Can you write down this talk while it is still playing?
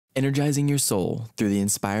energizing your soul through the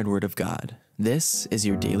inspired Word of God. This is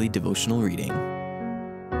your daily devotional reading.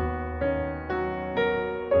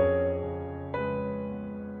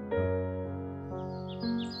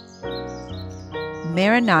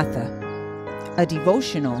 Maranatha, a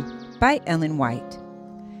devotional by Ellen White.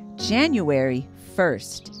 January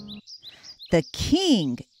 1st. The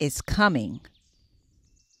King is coming.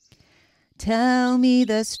 Tell me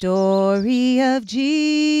the story of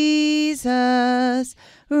Jesus.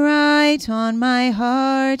 Write on my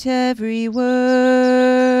heart every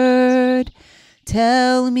word.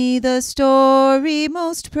 Tell me the story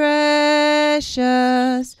most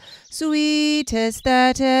precious, sweetest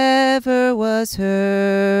that ever was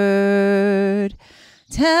heard.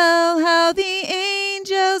 Tell how the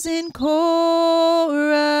angels in chorus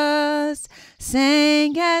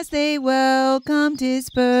sang as they welcomed his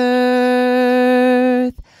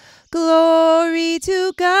birth. Glory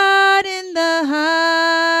to God in the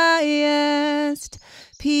highest,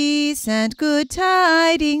 peace and good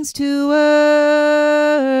tidings to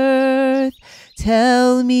earth.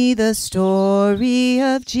 Tell me the story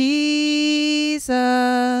of Jesus.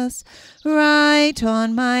 Write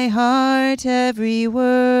on my heart every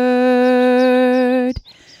word.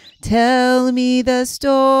 Tell me the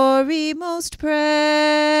story most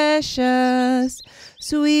precious,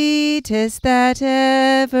 sweetest that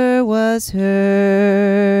ever was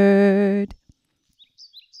heard.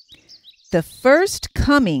 The first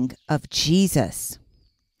coming of Jesus.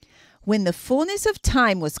 When the fullness of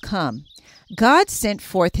time was come, God sent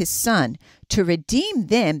forth his Son to redeem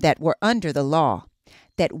them that were under the law,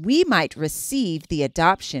 that we might receive the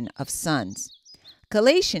adoption of sons.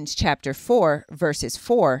 Galatians chapter 4, verses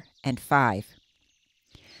 4 and 5.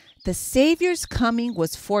 The Savior's coming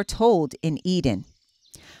was foretold in Eden.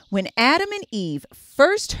 When Adam and Eve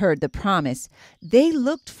first heard the promise, they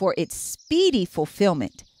looked for its speedy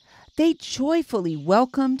fulfillment. They joyfully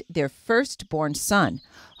welcomed their firstborn son,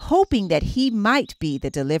 hoping that he might be the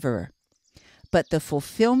deliverer. But the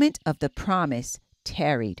fulfillment of the promise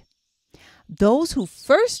tarried. Those who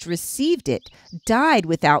first received it died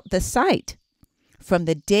without the sight. From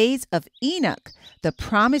the days of Enoch, the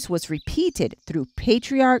promise was repeated through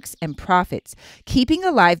patriarchs and prophets, keeping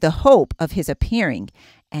alive the hope of his appearing,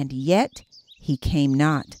 and yet he came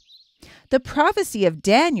not. The prophecy of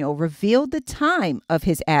Daniel revealed the time of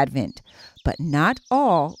his advent, but not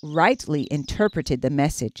all rightly interpreted the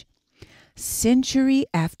message. Century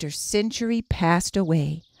after century passed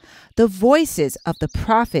away. The voices of the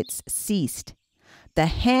prophets ceased. The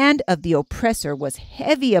hand of the oppressor was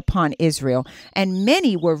heavy upon Israel, and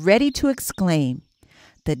many were ready to exclaim,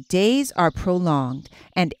 "The days are prolonged,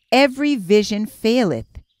 and every vision faileth."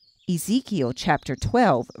 Ezekiel chapter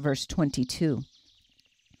 12, verse 22.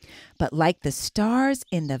 But like the stars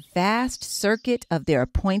in the vast circuit of their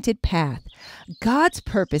appointed path, God's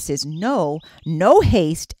purposes know no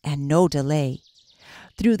haste and no delay.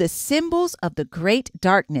 Through the symbols of the great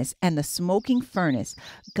darkness and the smoking furnace,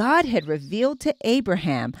 God had revealed to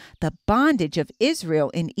Abraham the bondage of Israel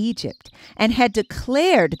in Egypt, and had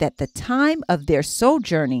declared that the time of their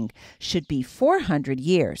sojourning should be 400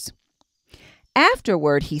 years.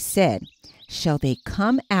 Afterward, he said, "Shall they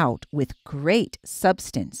come out with great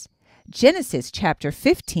substance?" Genesis chapter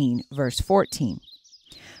 15, verse 14.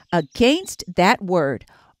 Against that word,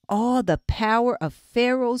 all the power of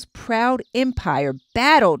Pharaoh's proud empire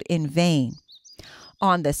battled in vain.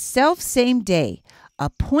 On the selfsame day,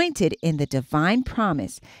 appointed in the divine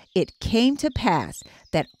promise, it came to pass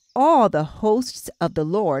that all the hosts of the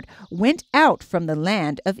Lord went out from the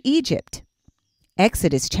land of Egypt.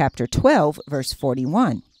 Exodus chapter 12, verse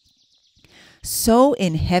 41. So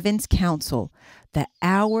in heaven's council, the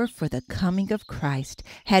hour for the coming of Christ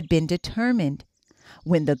had been determined.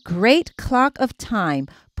 When the great clock of time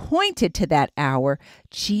pointed to that hour,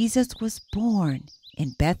 Jesus was born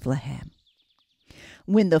in Bethlehem.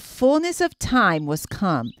 When the fullness of time was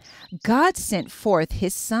come, God sent forth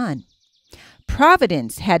his Son.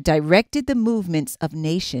 Providence had directed the movements of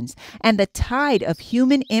nations and the tide of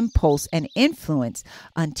human impulse and influence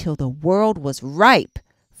until the world was ripe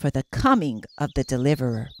for the coming of the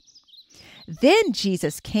deliverer. Then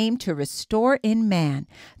Jesus came to restore in man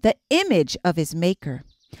the image of his Maker.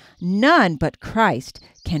 None but Christ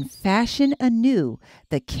can fashion anew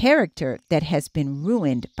the character that has been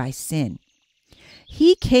ruined by sin.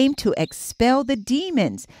 He came to expel the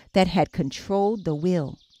demons that had controlled the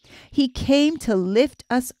will. He came to lift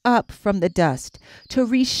us up from the dust, to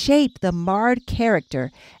reshape the marred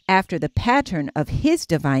character after the pattern of his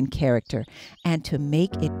divine character, and to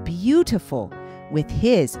make it beautiful with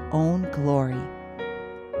his own glory.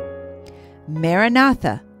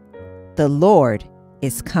 Maranatha, the Lord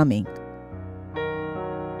is coming.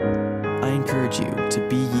 I encourage you to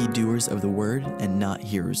be ye doers of the word and not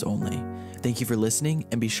hearers only. Thank you for listening,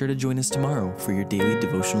 and be sure to join us tomorrow for your daily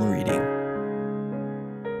devotional reading.